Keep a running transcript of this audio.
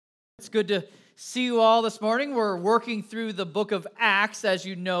It's good to see you all this morning. We're working through the book of Acts. As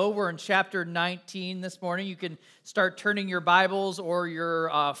you know, we're in chapter 19 this morning. You can start turning your Bibles or your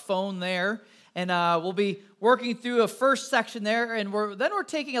phone there. And we'll be working through a first section there. And we're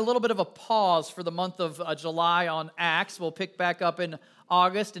taking a little bit of a pause for the month of July on Acts. We'll pick back up in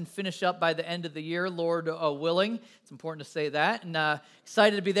August and finish up by the end of the year, Lord willing. It's important to say that, and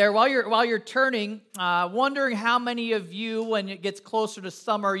excited to be there. While you're turning, wondering how many of you, when it gets closer to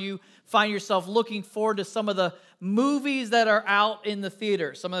summer, you find yourself looking forward to some of the movies that are out in the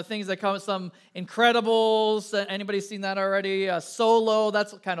theater. Some of the things that come, some Incredibles. Anybody seen that already? Solo.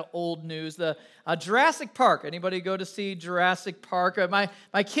 That's kind of old news. The Jurassic Park. Anybody go to see Jurassic Park?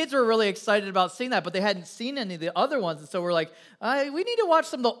 My kids were really excited about seeing that, but they hadn't seen any of the other ones, and so we're like, we need to watch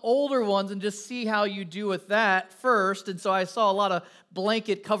some of the older ones and just see how you do with that first. And so I saw a lot of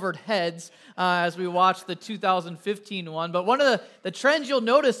blanket-covered heads as we watched the 2015 one. But one of the trends you'll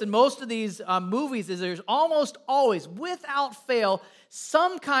notice in most of these movies is there's almost always, without fail,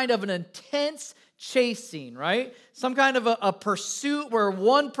 some kind of an intense chase scene, right? Some kind of a pursuit where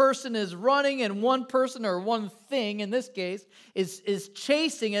one person is running and one person or one thing, in this case, is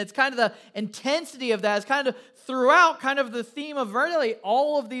chasing. And it's kind of the intensity of that is kind of throughout kind of the theme of really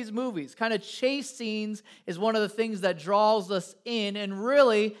all of these movies. Kind of chase scenes is one of the things that draws us in. And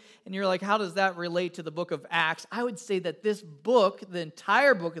really, and you're like, how does that relate to the book of Acts? I would say that this book, the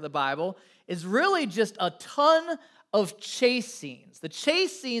entire book of the Bible, is really just a ton of chase scenes. The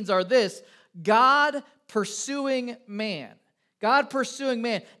chase scenes are this: God pursuing man. God pursuing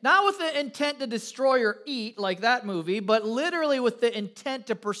man. Not with the intent to destroy or eat like that movie, but literally with the intent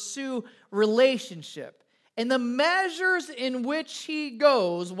to pursue relationship. And the measures in which he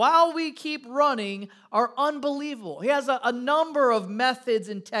goes while we keep running are unbelievable. He has a number of methods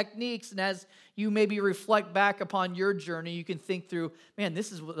and techniques, and as you maybe reflect back upon your journey, you can think through, man,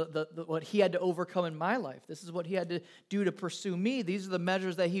 this is what he had to overcome in my life. This is what he had to do to pursue me. These are the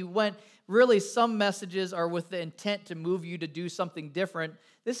measures that he went. Really, some messages are with the intent to move you to do something different.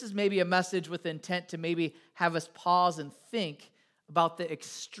 This is maybe a message with the intent to maybe have us pause and think about the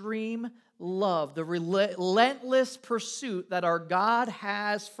extreme love, the relentless pursuit that our God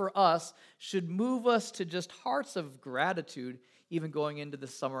has for us should move us to just hearts of gratitude, even going into the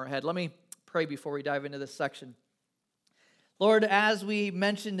summer ahead. Let me pray before we dive into this section. Lord, as we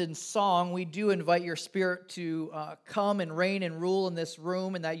mentioned in song, we do invite your Spirit to come and reign and rule in this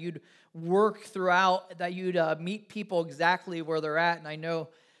room, and that you'd work throughout, that you'd meet people exactly where they're at. And I know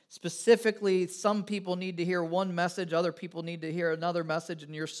specifically, some people need to hear one message, other people need to hear another message,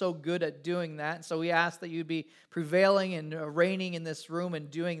 and you're so good at doing that. And so we ask that you'd be prevailing and reigning in this room and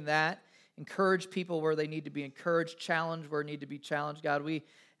doing that. Encourage people where they need to be encouraged, challenge where they need to be challenged. God, we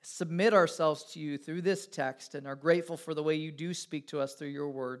submit ourselves to you through this text and are grateful for the way you do speak to us through your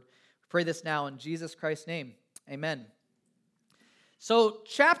word. We pray this now in Jesus Christ's name. Amen. So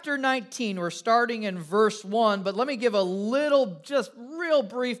chapter 19, we're starting in verse 1, but let me give a little, just real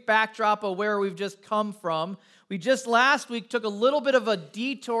brief backdrop of where we've just come from. We just last week took a little bit of a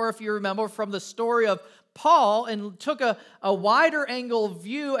detour, if you remember, from the story of Paul and took a wider angle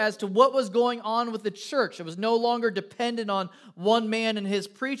view as to what was going on with the church. It was no longer dependent on one man and his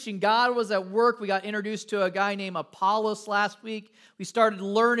preaching. God was at work. We got introduced to a guy named Apollos last week. We started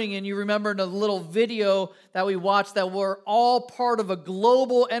learning, and you remember in a little video that we watched that we're all part of a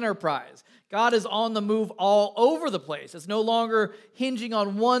global enterprise. God is on the move all over the place. It's no longer hinging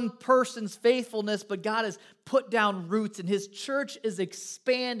on one person's faithfulness, but God has put down roots, and his church is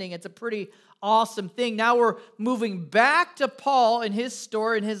expanding. It's a pretty awesome thing. Now we're moving back to Paul and his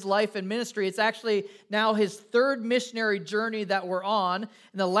story and his life and ministry. It's actually now his third missionary journey that we're on.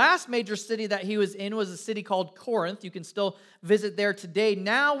 And the last major city that he was in was a city called Corinth. You can still visit there today.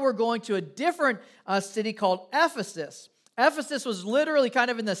 Now we're going to a different city called Ephesus. Ephesus was literally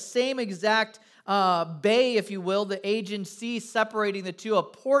kind of in the same exact bay, if you will, the Aegean Sea separating the two, a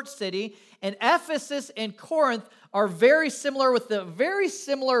port city. And Ephesus and Corinth are very similar with the very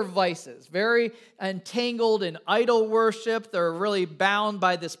similar vices, very entangled in idol worship. They're really bound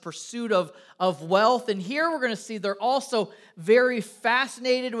by this pursuit of wealth. And here we're going to see they're also very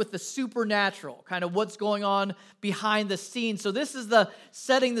fascinated with the supernatural, kind of what's going on behind the scenes. So this is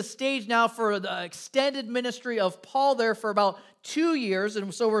setting the stage now for the extended ministry of Paul there for about 2 years.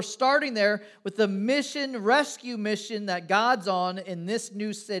 And so we're starting there with the rescue mission that God's on in this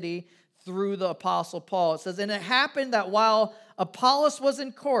new city through the Apostle Paul. It says, and it happened that while Apollos was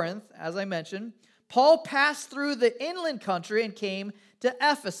in Corinth, as I mentioned, Paul passed through the inland country and came to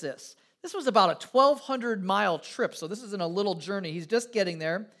Ephesus. This was about a 1,200-mile trip, so this isn't a little journey. He's just getting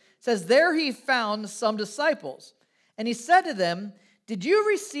there. It says, there he found some disciples. And he said to them, "Did you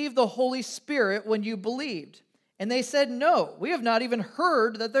receive the Holy Spirit when you believed?" And they said, "No, we have not even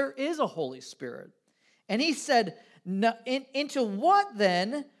heard that there is a Holy Spirit." And he said, "Into what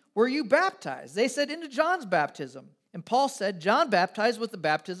then were you baptized?" They said, "Into John's baptism." And Paul said, "John baptized with the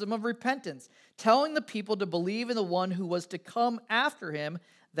baptism of repentance, telling the people to believe in the one who was to come after him,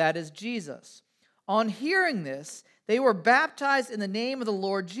 that is Jesus." On hearing this, they were baptized in the name of the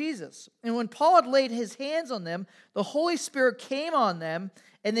Lord Jesus. And when Paul had laid his hands on them, the Holy Spirit came on them,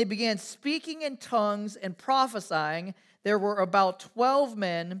 and they began speaking in tongues and prophesying. There were about 12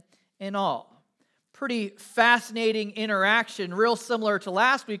 men in all. Pretty fascinating interaction, real similar to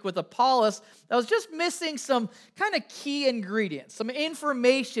last week with Apollos. I was just missing some kind of key ingredients, some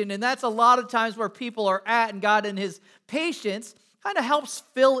information, and that's a lot of times where people are at, and God in his patience kind of helps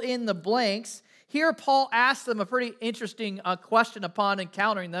fill in the blanks. Here, Paul asks them a pretty interesting question upon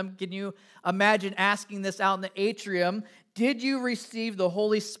encountering them. Can you imagine asking this out in the atrium? Did you receive the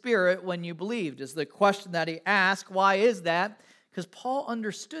Holy Spirit when you believed? Is the question that he asked. Why is that? Because Paul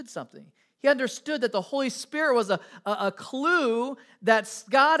understood something. He understood that the Holy Spirit was a clue that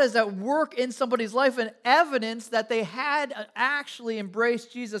God is at work in somebody's life and evidence that they had actually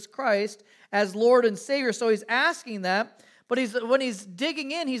embraced Jesus Christ as Lord and Savior. So he's asking that, but when he's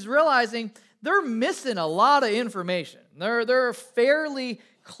digging in, he's realizing they're missing a lot of information. They're fairly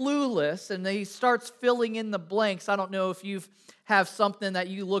clueless, and he starts filling in the blanks. I don't know if you have something that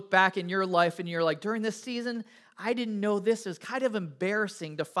you look back in your life and you're like, during this season, I didn't know this. It's kind of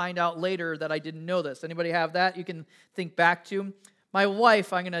embarrassing to find out later that I didn't know this. Anybody have that you can think back to? My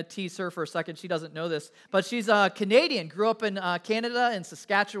wife, I'm going to tease her for a second. She doesn't know this, but she's a Canadian, grew up in Canada, in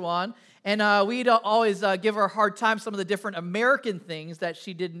Saskatchewan, and we'd always give her a hard time some of the different American things that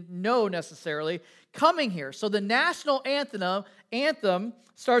she didn't know necessarily coming here. So the national anthem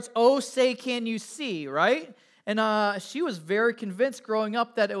starts, "Oh, say can you see," right? And she was very convinced growing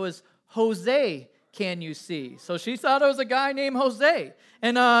up that it was Jose, can you see? So she thought it was a guy named Jose.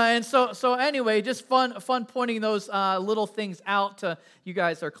 And so anyway, just fun pointing those little things out to you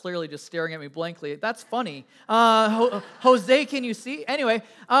guys. Are clearly just staring at me blankly. That's funny. Jose, can you see? Anyway,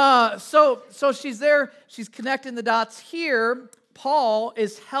 so she's there. She's connecting the dots here. Paul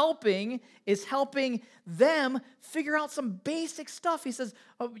is helping them figure out some basic stuff. He says,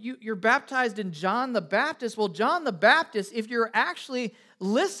 "Oh, you're baptized in John the Baptist." Well, John the Baptist, if you're actually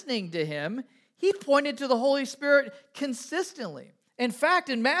listening to him, he pointed to the Holy Spirit consistently. In fact,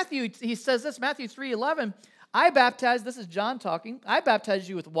 in Matthew, he says this, Matthew 3:11, "I baptize," this is John talking, "I baptize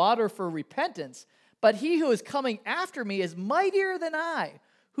you with water for repentance, but he who is coming after me is mightier than I,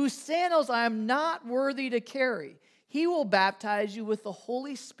 whose sandals I am not worthy to carry. He will baptize you with the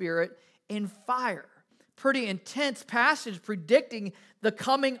Holy Spirit in fire." Pretty intense passage predicting the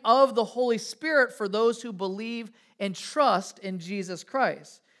coming of the Holy Spirit for those who believe and trust in Jesus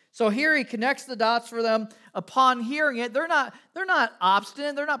Christ. So here he connects the dots for them. Upon hearing it, they're not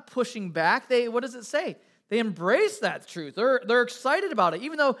obstinate. They're not pushing back. What does it say? They embrace that truth. They're excited about it,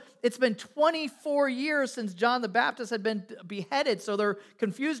 even though it's been 24 years since John the Baptist had been beheaded, so they're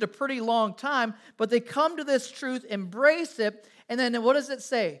confused a pretty long time. But they come to this truth, embrace it, and then what does it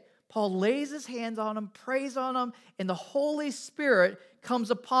say? Paul lays his hands on them, prays on them, and the Holy Spirit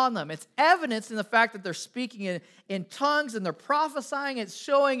comes upon them. It's evidence in the fact that they're speaking in tongues and they're prophesying. It's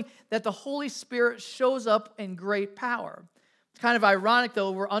showing that the Holy Spirit shows up in great power. It's kind of ironic,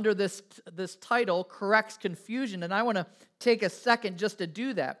 though, we're under this title, Corrects Confusion, and I want to take a second just to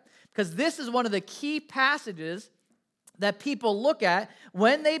do that, because this is one of the key passages that people look at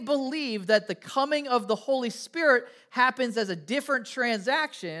when they believe that the coming of the Holy Spirit happens as a different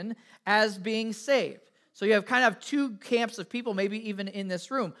transaction as being saved. So you have kind of two camps of people, maybe even in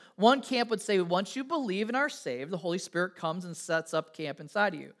this room. One camp would say, once you believe and are saved, the Holy Spirit comes and sets up camp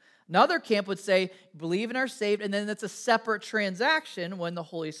inside of you. Another camp would say, believe and are saved, and then it's a separate transaction when the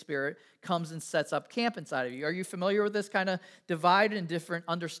Holy Spirit comes and sets up camp inside of you. Are you familiar with this kind of divide and different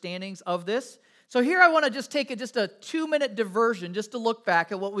understandings of this? So here I want to just take a 2-minute diversion just to look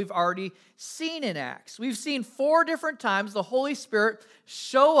back at what we've already seen in Acts. We've seen 4 different times the Holy Spirit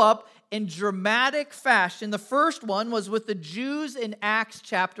show up in dramatic fashion. The first one was with the Jews in Acts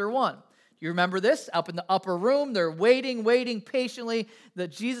chapter 1. You remember this? Up in the upper room, they're waiting patiently.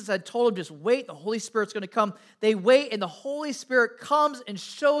 That Jesus had told them, just wait, the Holy Spirit's going to come. They wait, and the Holy Spirit comes and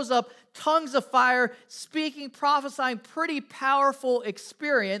shows up, tongues of fire, speaking, prophesying, pretty powerful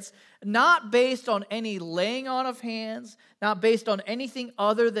experience, not based on any laying on of hands, not based on anything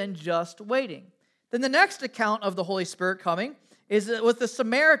other than just waiting. Then the next account of the Holy Spirit coming is with the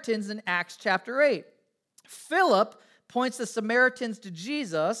Samaritans in Acts chapter 8. Philip points the Samaritans to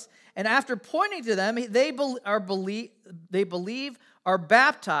Jesus, and after pointing to them, they believe are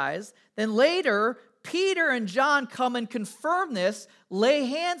baptized. Then later, Peter and John come and confirm this, lay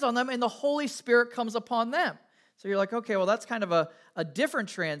hands on them, and the Holy Spirit comes upon them. So you're like, okay, well, that's kind of a different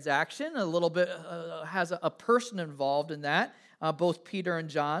transaction, a little bit, has a person involved in that, both Peter and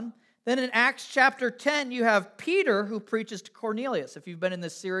John. Then in Acts chapter 10, you have Peter who preaches to Cornelius. If you've been in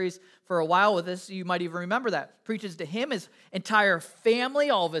this series for a while with us, you might even remember that. Preaches to him, his entire family,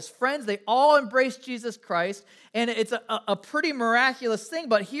 all of his friends. They all embrace Jesus Christ, and it's a pretty miraculous thing.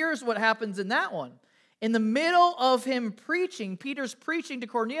 But here's what happens in that one. In the middle of him preaching, Peter's preaching to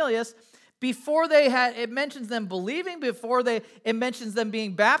Cornelius, before it mentions them believing, it mentions them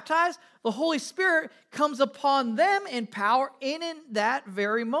being baptized, the Holy Spirit comes upon them in power in that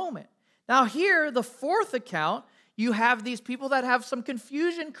very moment. Now here, the fourth account, you have these people that have some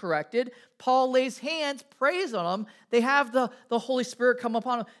confusion corrected. Paul lays hands, prays on them. They have the Holy Spirit come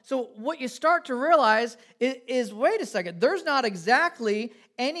upon them. So what you start to realize is, wait a second, there's not exactly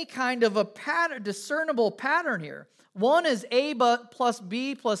any kind of a discernible pattern here. One is A plus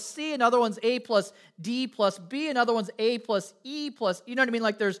B plus C, another one's A plus D plus B, another one's A plus E plus, you know what I mean?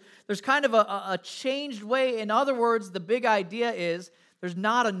 Like there's kind of a changed way. In other words, the big idea is there's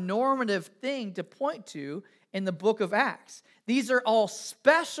not a normative thing to point to in the book of Acts. These are all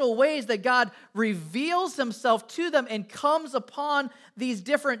special ways that God reveals himself to them and comes upon these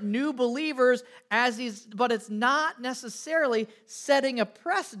different new believers but it's not necessarily setting a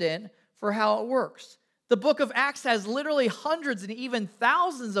precedent for how it works. The book of Acts has literally hundreds and even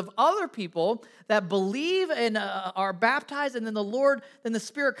thousands of other people that believe and are baptized, and then the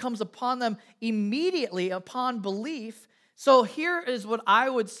Spirit comes upon them immediately upon belief. So here is what I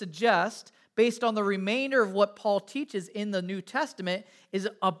would suggest, based on the remainder of what Paul teaches in the New Testament, is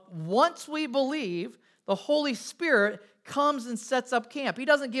once we believe, the Holy Spirit comes and sets up camp. He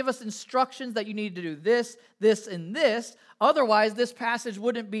doesn't give us instructions that you need to do this, this, and this. Otherwise, this passage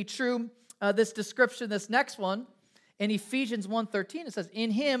wouldn't be true. This description, this next one, in Ephesians 1:13, it says,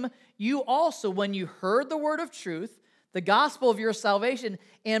 "In him you also, when you heard the word of truth, the gospel of your salvation,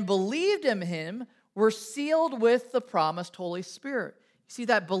 and believed in him, were sealed with the promised Holy Spirit." You see,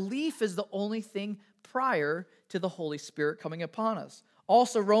 that belief is the only thing prior to the Holy Spirit coming upon us.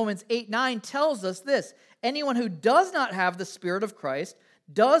 Also, Romans 8:9 tells us this: "Anyone who does not have the Spirit of Christ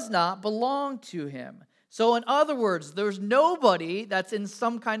does not belong to him." So in other words, there's nobody that's in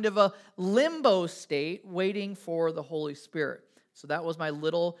some kind of a limbo state waiting for the Holy Spirit. So that was my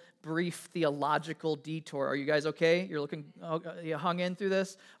little brief theological detour. Are you guys okay? You hung in through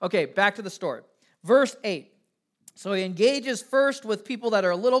this? Okay, back to the story. Verse 8. So he engages first with people that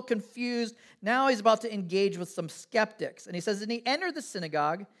are a little confused. Now he's about to engage with some skeptics. And he says, "And he entered the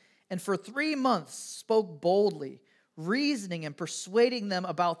synagogue and for 3 months spoke boldly, reasoning and persuading them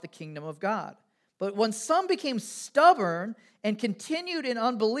about the kingdom of God. But when some became stubborn and continued in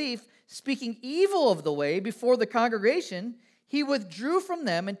unbelief, speaking evil of the way before the congregation, he withdrew from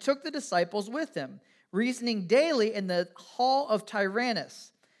them and took the disciples with him, reasoning daily in the hall of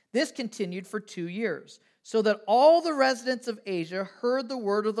Tyrannus. This continued for 2 years, so that all the residents of Asia heard the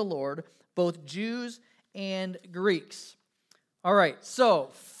word of the Lord, both Jews and Greeks." All right, so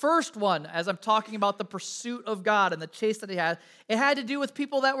first one, as I'm talking about the pursuit of God and the chase that he had, it had to do with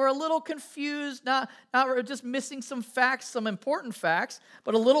people that were a little confused, not just missing some facts, some important facts,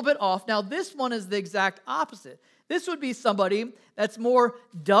 but a little bit off. Now, this one is the exact opposite. This would be somebody that's more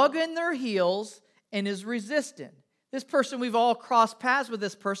dug in their heels and is resistant. This person, we've all crossed paths with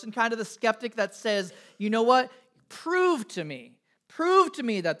this person, kind of the skeptic that says, you know what, prove to me. Prove to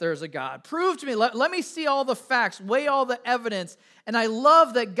me that there's a God. Prove to me. Let me see all the facts. Weigh all the evidence. And I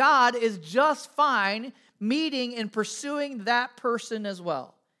love that God is just fine meeting and pursuing that person as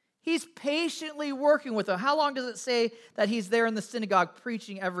well. He's patiently working with them. How long does it say that he's there in the synagogue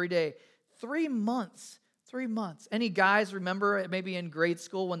preaching every day? 3 months. 3 months. Any guys remember maybe in grade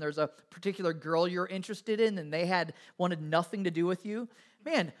school when there's a particular girl you're interested in and they wanted nothing to do with you?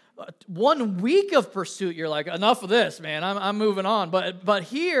 Man, 1 week of pursuit, you're like, enough of this, man. I'm moving on. But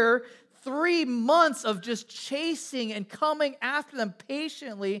here, 3 months of just chasing and coming after them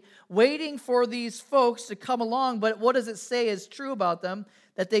patiently, waiting for these folks to come along. But what does it say is true about them?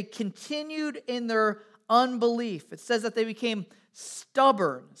 That they continued in their unbelief. It says that they became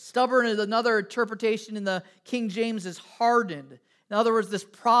stubborn. Stubborn is another interpretation in the King James is hardened. In other words, this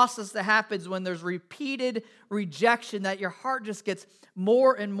process that happens when there's repeated rejection, that your heart just gets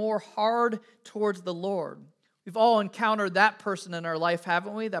more and more hard towards the Lord. We've all encountered that person in our life,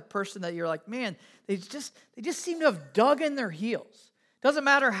 haven't we? That person that you're like, man, they just seem to have dug in their heels. Doesn't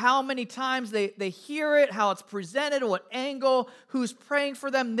matter how many times they hear it, how it's presented, what angle, who's praying for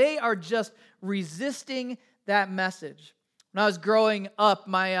them. They are just resisting that message. When I was growing up,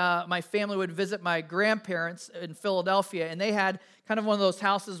 my family would visit my grandparents in Philadelphia, and they had kind of one of those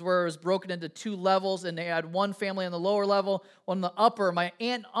houses where it was broken into two levels, and they had one family on the lower level, one on the upper. My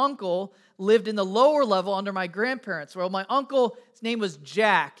aunt and uncle lived in the lower level under my grandparents. Well, my uncle, his name was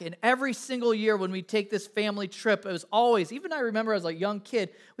Jack, and every single year when we take this family trip, it was always, even I remember as a young kid,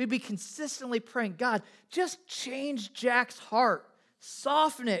 we'd be consistently praying, God, just change Jack's heart.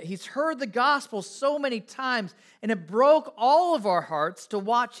 Soften it. He's heard the gospel so many times, and it broke all of our hearts to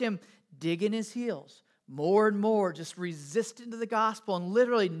watch him dig in his heels more and more, just resisting to the gospel, and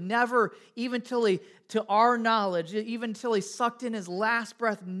literally never, even till he, to our knowledge, even till he sucked in his last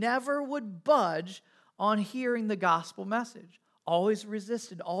breath, never would budge on hearing the gospel message. Always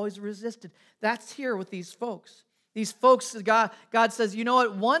resisted, always resisted. That's here with these folks. These folks, God says, you know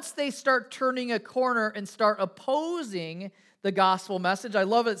what? Once they start turning a corner and start opposing the gospel message. I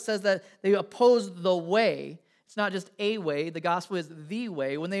love it. It says that they opposed the way. It's not just a way. The gospel is the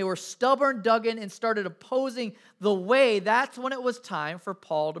way. When they were stubborn, dug in, and started opposing the way, that's when it was time for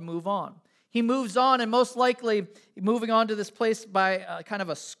Paul to move on. He moves on, and most likely moving on to this place by kind of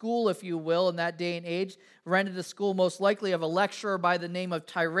a school, if you will, in that day and age, rented a school most likely of a lecturer by the name of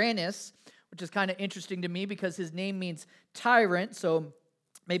Tyrannus, which is kind of interesting to me because his name means tyrant, so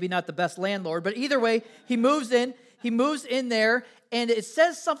maybe not the best landlord. But either way, he moves in. He moves in there, and it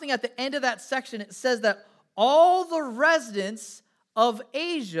says something at the end of that section. It says that all the residents of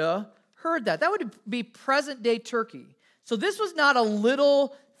Asia heard that. That would be present-day Turkey. So this was not a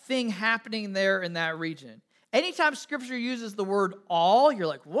little thing happening there in that region. Anytime Scripture uses the word all, you're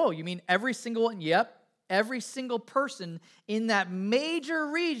like, whoa, you mean every single one? Yep, every single person in that major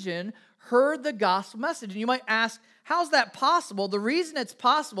region heard the gospel message. And you might ask, how's that possible? The reason it's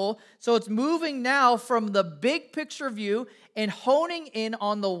possible, so it's moving now from the big picture view and honing in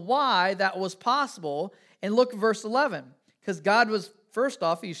on the why that was possible. And look at verse 11, because God was, first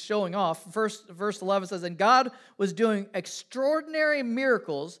off, he's showing off. Verse 11 says, and God was doing extraordinary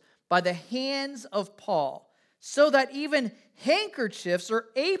miracles by the hands of Paul, so that even handkerchiefs or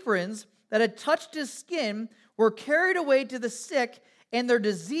aprons that had touched his skin were carried away to the sick, and their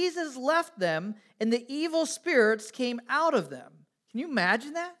diseases left them, and the evil spirits came out of them. Can you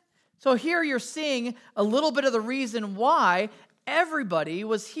imagine that? So here you're seeing a little bit of the reason why everybody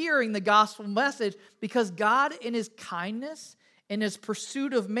was hearing the gospel message, because God, in his kindness, in his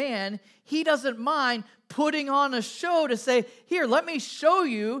pursuit of man, he doesn't mind putting on a show to say, here, let me show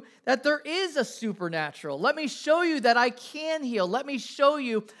you that there is a supernatural. Let me show you that I can heal. Let me show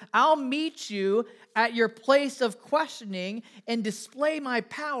you, I'll meet you at your place of questioning and display my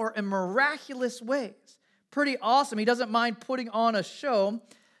power in miraculous ways. Pretty awesome. He doesn't mind putting on a show. I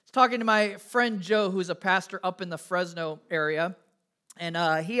was talking to my friend Joe, who's a pastor up in the Fresno area. And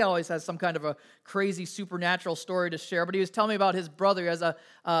he always has some kind of a crazy supernatural story to share. But he was telling me about his brother.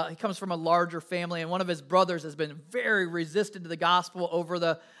 He comes from a larger family, and one of his brothers has been very resistant to the gospel over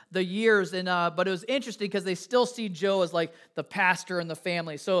the years. And but it was interesting because they still see Joe as like the pastor in the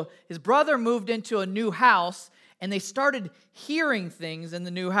family. So his brother moved into a new house, and they started hearing things in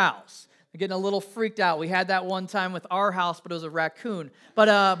the new house. They're getting a little freaked out. We had that one time with our house, but it was a raccoon. But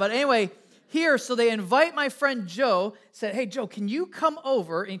anyway. Here, so they invite my friend Joe, said, hey, Joe, can you come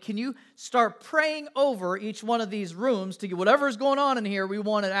over and can you start praying over each one of these rooms to get whatever's going on in here, we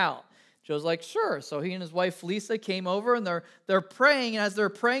want it out. Joe's like, sure. So he and his wife Lisa came over, and they're praying, and as they're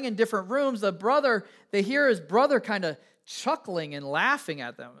praying in different rooms, they hear his brother kind of chuckling and laughing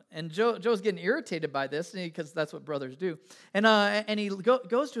at them. And Joe's getting irritated by this because that's what brothers do. And he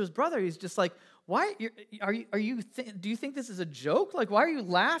goes to his brother, he's just like, why do you think this is a joke? Like, why are you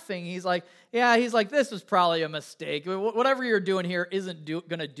laughing? He's like, this was probably a mistake. Whatever you're doing here isn't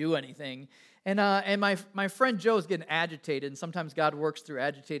going to do anything. And my friend Joe is getting agitated, and sometimes God works through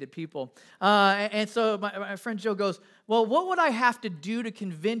agitated people. And so my friend Joe goes, well, what would I have to do to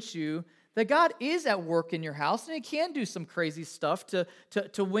convince you that God is at work in your house, and he can do some crazy stuff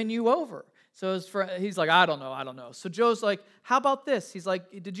to win you over? So he's like, I don't know. So Joe's like, how about this? He's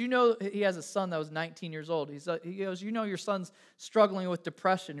like, did you know he has a son that was 19 years old? He goes, you know your son's struggling with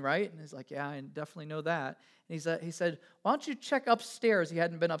depression, right? And he's like, yeah, I definitely know that. And he said, why don't you check upstairs? He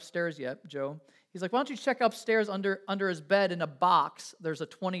hadn't been upstairs yet, Joe. He's like, why don't you check upstairs under his bed in a box? There's a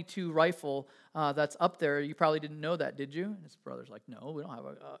 .22 rifle that's up there. You probably didn't know that, did you? And his brother's like, no, we don't have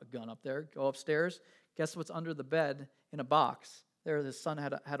a gun up there. Go upstairs. Guess what's under the bed in a box? There, his son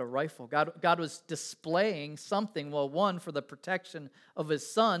had a rifle. God was displaying something. Well, one, for the protection of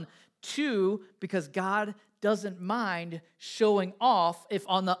his son. Two, because God doesn't mind showing off if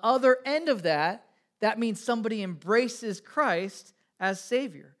on the other end of that means somebody embraces Christ as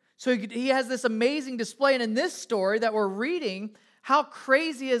Savior. So he has this amazing display. And in this story that we're reading, how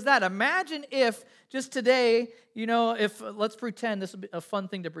crazy is that? Imagine if just today, let's pretend, this would be a fun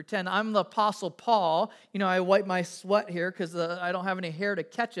thing to pretend, I'm the Apostle Paul. I wipe my sweat here because I don't have any hair to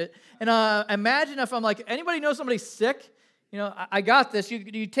catch it. And imagine if I'm like, anybody know somebody's sick? I got this.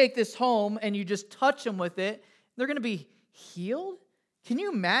 You take this home and you just touch them with it. They're going to be healed? Can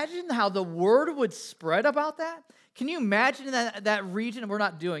you imagine how the word would spread about that? Can you imagine that region? We're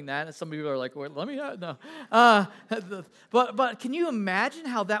not doing that. Some people are like, wait, let me no. But can you imagine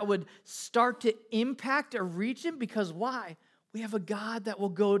how that would start to impact a region? Because why? We have a God that will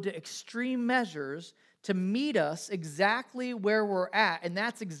go to extreme measures to meet us exactly where we're at. And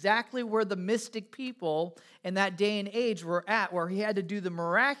that's exactly where the mystic people in that day and age were at, where he had to do the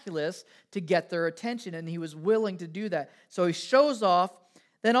miraculous to get their attention, and he was willing to do that. So he shows off.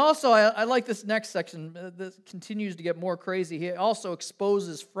 Then also, I like this next section. This continues to get more crazy. He also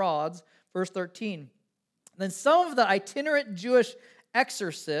exposes frauds. Verse 13. Then some of the itinerant Jewish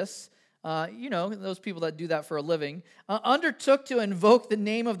exorcists, those people that do that for a living, undertook to invoke the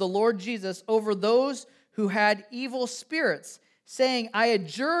name of the Lord Jesus over those who had evil spirits, saying, I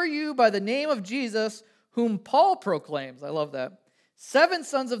adjure you by the name of Jesus, whom Paul proclaims. I love that. 7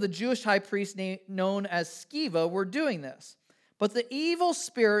 sons of the Jewish high priest known as Sceva were doing this. But the evil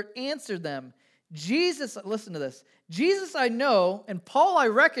spirit answered them, Jesus, listen to this, Jesus I know, and Paul I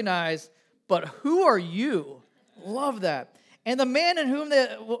recognize, but who are you? Love that. And the man in whom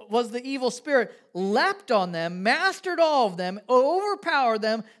was the evil spirit leapt on them, mastered all of them, overpowered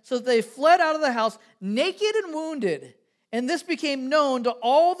them, so that they fled out of the house naked and wounded. And this became known to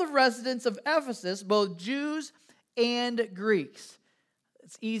all the residents of Ephesus, both Jews and Greeks.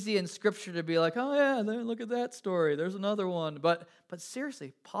 It's easy in Scripture to be like, oh yeah, look at that story. There's another one. But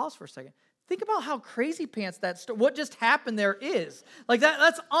seriously, pause for a second. Think about how crazy pants that story, what just happened there is. Like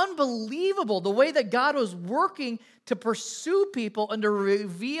that's unbelievable, the way that God was working to pursue people and to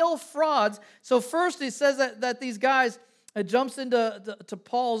reveal frauds. So first it says that these guys, it jumps into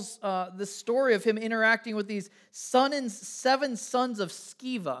Paul's, this story of him interacting with these 7 sons of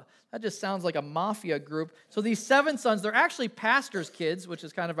Sceva. That just sounds like a mafia group. So these 7 sons, they're actually pastors' kids, which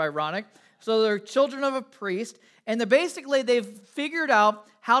is kind of ironic. So they're children of a priest, and they've figured out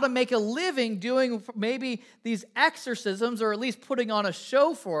how to make a living doing maybe these exorcisms, or at least putting on a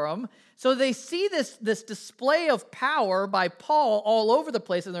show for them. So they see this display of power by Paul all over the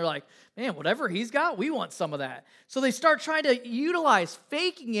place, and they're like, man, whatever he's got, we want some of that. So they start trying to utilize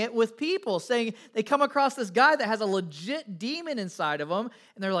faking it with people, saying they come across this guy that has a legit demon inside of him,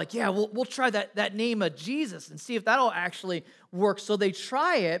 and they're like, yeah, we'll try that name of Jesus and see if that'll actually work. So they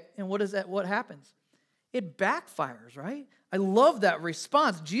try it, and what happens? It backfires, right? I love that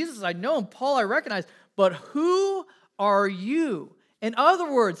response. Jesus, I know, and Paul, I recognize, but who are you? In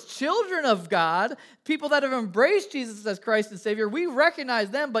other words, children of God, people that have embraced Jesus as Christ and Savior, we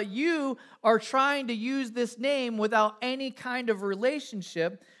recognize them, but you are trying to use this name without any kind of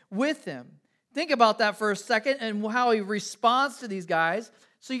relationship with him. Think about that for a second and how he responds to these guys.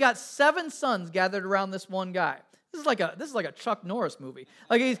 So you got 7 sons gathered around this one guy. This is like a Chuck Norris movie.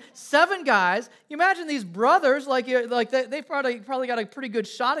 Like he's 7 guys. You imagine these brothers, they probably got a pretty good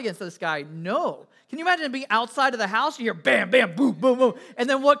shot against this guy. No. Can you imagine being outside of the house? You hear bam, bam, boom, boom, boom. And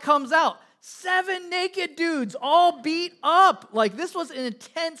then what comes out? 7 naked dudes all beat up. Like this was an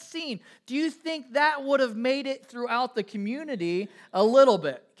intense scene. Do you think that would have made it throughout the community a little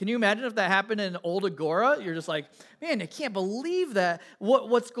bit? Can you imagine if that happened in Old Agora? You're just like, man, I can't believe that.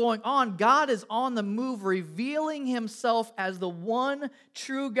 What's going on? God is on the move, revealing himself as the one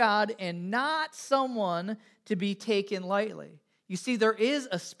true God and not someone to be taken lightly. You see, there is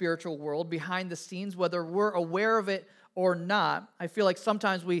a spiritual world behind the scenes, whether we're aware of it or not. I feel like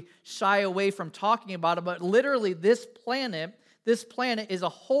sometimes we shy away from talking about it, but literally this planet is a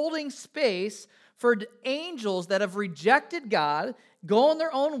holding space for angels that have rejected God, go on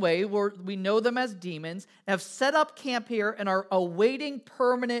their own way, where we know them as demons, have set up camp here and are awaiting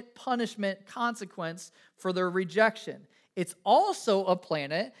permanent punishment consequence for their rejection. It's also a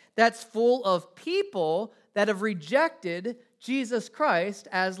planet that's full of people that have rejected Jesus Christ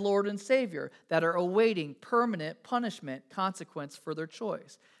as Lord and Savior, that are awaiting permanent punishment consequence for their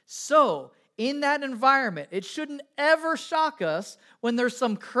choice. So, in that environment, it shouldn't ever shock us when there's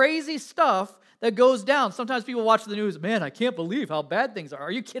some crazy stuff that goes down. Sometimes people watch the news, man, I can't believe how bad things are.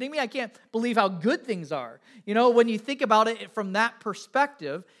 Are you kidding me? I can't believe how good things are. When you think about it from that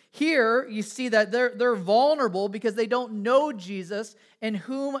perspective, here you see that they're vulnerable because they don't know Jesus and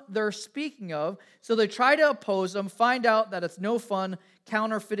whom they're speaking of. So they try to oppose him, find out that it's no fun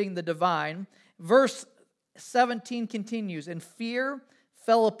counterfeiting the divine. Verse 17 continues, and fear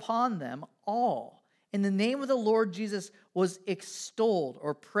fell upon them all. And the name of the Lord Jesus was extolled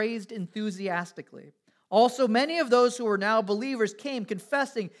or praised enthusiastically. Also, many of those who were now believers came,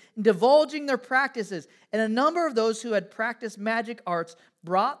 confessing and divulging their practices. And a number of those who had practiced magic arts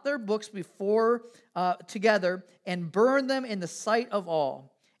brought their books together and burned them in the sight of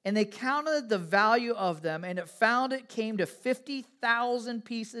all. And they counted the value of them, and it came to 50,000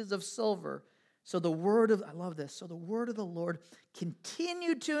 pieces of silver. So the word of the Lord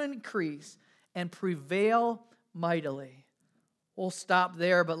continued to increase and prevail mightily. We'll stop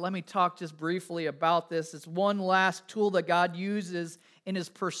there, but let me talk just briefly about this. It's one last tool that God uses in his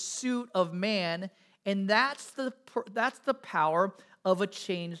pursuit of man, and that's the power of a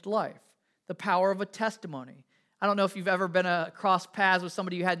changed life, the power of a testimony. I don't know if you've ever been across paths with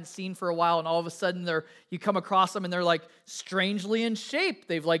somebody you hadn't seen for a while, and all of a sudden you come across them and they're like strangely in shape.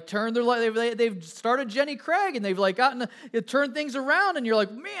 They've like turned their life. They've started Jenny Craig, and they've like turned things around, and you're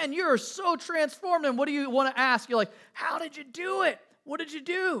like, man, you are so transformed. And what do you want to ask? You're like, how did you do it? What did you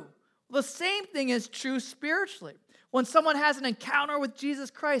do? Well, the same thing is true spiritually. When someone has an encounter with Jesus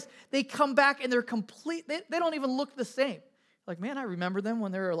Christ, they come back and they're complete. They don't even look the same. Like, man, I remember them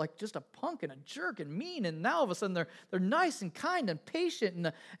when they were like just a punk and a jerk and mean, and now all of a sudden they're nice and kind and patient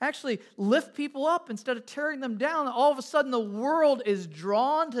and actually lift people up instead of tearing them down. All of a sudden the world is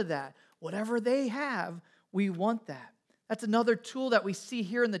drawn to that. Whatever they have, we want that. That's another tool that we see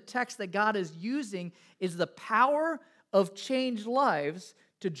here in the text that God is using, is the power of changed lives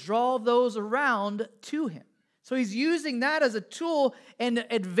to draw those around to him. So he's using that as a tool and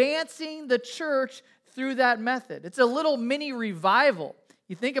advancing the church through that method. It's a little mini revival.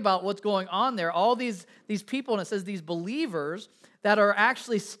 You think about what's going on there. All these people, and it says these believers that are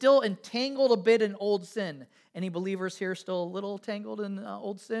actually still entangled a bit in old sin. Any believers here still a little tangled in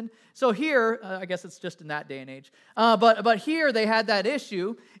old sin? So here, I guess it's just in that day and age. But here they had that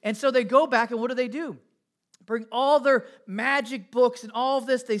issue, and so they go back, and what do? Bring all their magic books and all of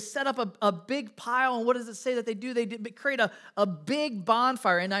this. They set up a big pile, and what does it say that they do? They create a big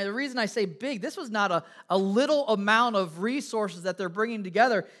bonfire. And the reason I say big, this was not a little amount of resources that they're bringing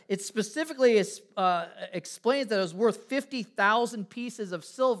together. It specifically explains that it was worth 50,000 pieces of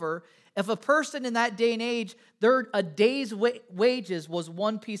silver. If a person in that day and age, a day's wages was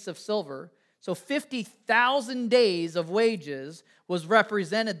one piece of silver. So 50,000 days of wages was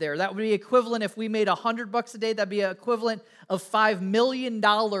represented there. That would be equivalent, if we made $100 a day, that'd be equivalent of $5 million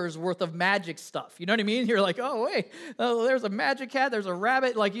worth of magic stuff. You know what I mean? You're like, oh, wait, there's a magic hat, there's a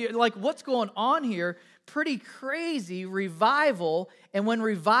rabbit. Like what's going on here? Pretty crazy revival. And when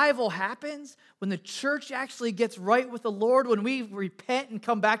revival happens, when the church actually gets right with the Lord, when we repent and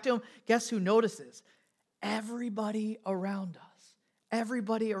come back to him, guess who notices? Everybody around us.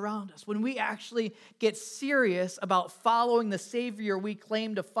 Everybody around us. When we actually get serious about following the Savior we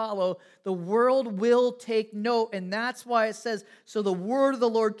claim to follow, the world will take note. And that's why it says, so the word of the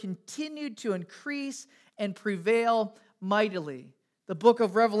Lord continued to increase and prevail mightily. The book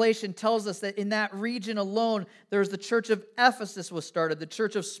of Revelation tells us that in that region alone, there's the church of Ephesus was started, the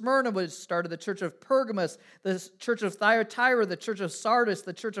church of Smyrna was started, the church of Pergamos, the church of Thyatira, the church of Sardis,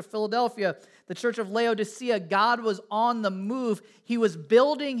 the church of Philadelphia, the church of Laodicea. God was on the move. He was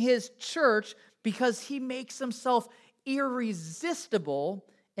building his church because he makes himself irresistible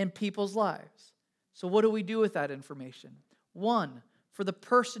in people's lives. So what do we do with that information? One, for the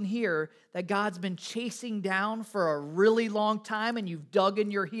person here that God's been chasing down for a really long time and you've dug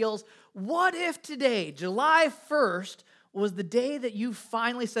in your heels, what if today, July 1st, was the day that you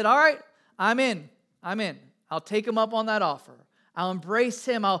finally said, all right, I'm in. I'll take him up on that offer. I'll embrace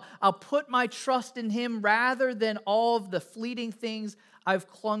him. I'll put my trust in him rather than all of the fleeting things I've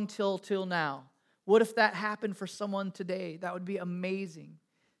clung till now. What if that happened for someone today? That would be amazing.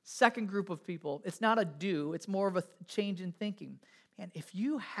 Second group of people, it's not a do, it's more of a change in thinking. And if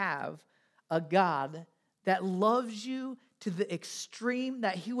you have a God that loves you to the extreme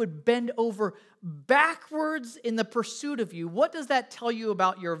that he would bend over backwards in the pursuit of you, what does that tell you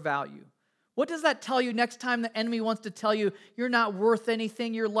about your value? What does that tell you next time the enemy wants to tell you you're not worth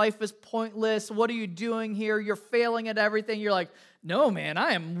anything, your life is pointless, what are you doing here, you're failing at everything? You're like, no, man,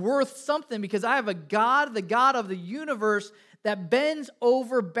 I am worth something because I have a God, the God of the universe, that bends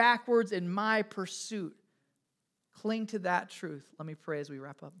over backwards in my pursuit. Cling to that truth. Let me pray as we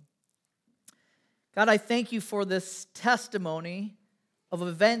wrap up. God, I thank you for this testimony of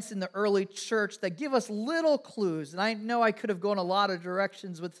events in the early church that give us little clues. And I know I could have gone a lot of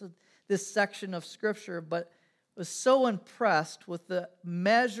directions with this section of Scripture, but was so impressed with the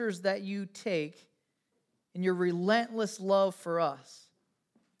measures that you take in your relentless love for us.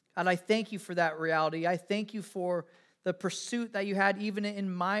 God, I thank you for that reality. I thank you for the pursuit that you had even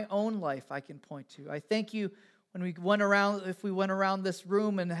in my own life I can point to. I thank you when we went around this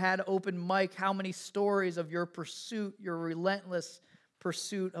room and had open mic, how many stories of your pursuit, your relentless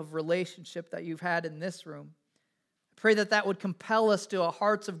pursuit of relationship that you've had in this room. I pray that would compel us to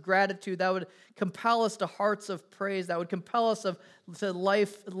hearts of gratitude, that would compel us to hearts of praise, that would compel us to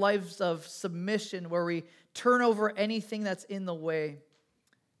lives of submission where we turn over anything that's in the way.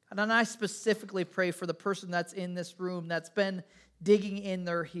 And I specifically pray for the person that's in this room that's been digging in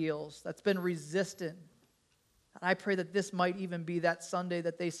their heels, that's been resistant. And I pray that this might even be that Sunday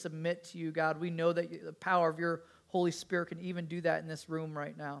that they submit to you, God. We know that the power of your Holy Spirit can even do that in this room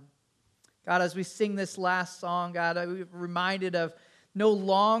right now. God, as we sing this last song, God, I'm reminded of no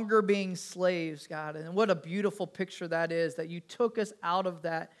longer being slaves, God. And what a beautiful picture that is, that you took us out of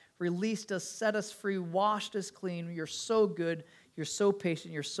that, released us, set us free, washed us clean. You're so good. You're so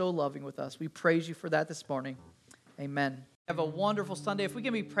patient. You're so loving with us. We praise you for that this morning. Amen. Have a wonderful Sunday. If we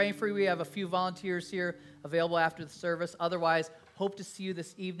can be praying for you, we have a few volunteers here available after the service. Otherwise, hope to see you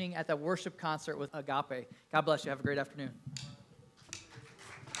this evening at the worship concert with Agape. God bless you. Have a great afternoon.